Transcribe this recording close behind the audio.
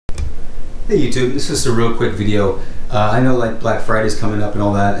Hey YouTube, this is a real quick video. I know like Black Friday's coming up and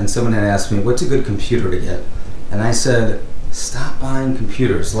all that, and someone had asked me what's a good computer to get, and I said stop buying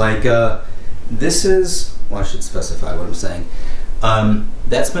computers. Like this is, well, I should specify what I'm saying.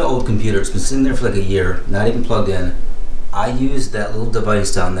 That's my old computer. It's been sitting there for like a year, not even plugged in. I use that little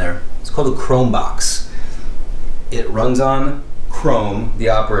device down there. It's called a Chromebox. It runs on Chrome, the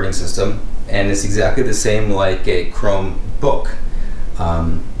operating system, and it's exactly the same like a Chromebook.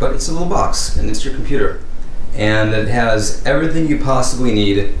 But it's a little box, and it's your computer. And it has everything you possibly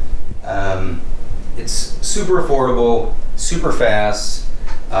need. It's super affordable, super fast,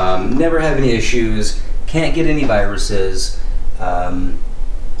 never have any issues, can't get any viruses. I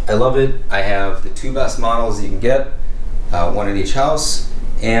love it. I have the two best models you can get, one at each house,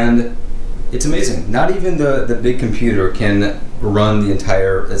 and it's amazing. Not even the big computer can run the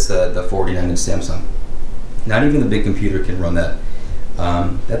entire, it's the 49-inch Samsung. Not even the big computer can run that.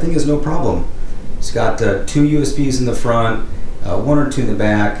 That thing is no problem. It's got two USBs in the front, one or two in the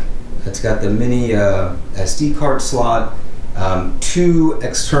back. It's got the mini SD card slot, two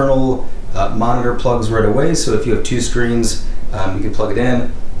external monitor plugs right away, so if you have two screens, you can plug it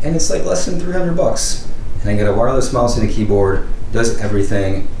in, and it's like less than 300 bucks. And I get a wireless mouse and a keyboard, does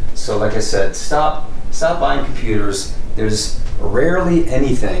everything. So like I said, stop buying computers. There's rarely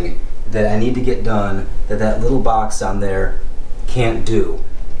anything that I need to get done that little box down there can't do.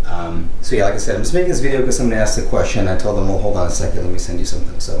 So yeah, like I said, I'm just making this video because someone asked a question. I told them, well, hold on a second, let me send you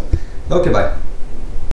something. So, okay, bye.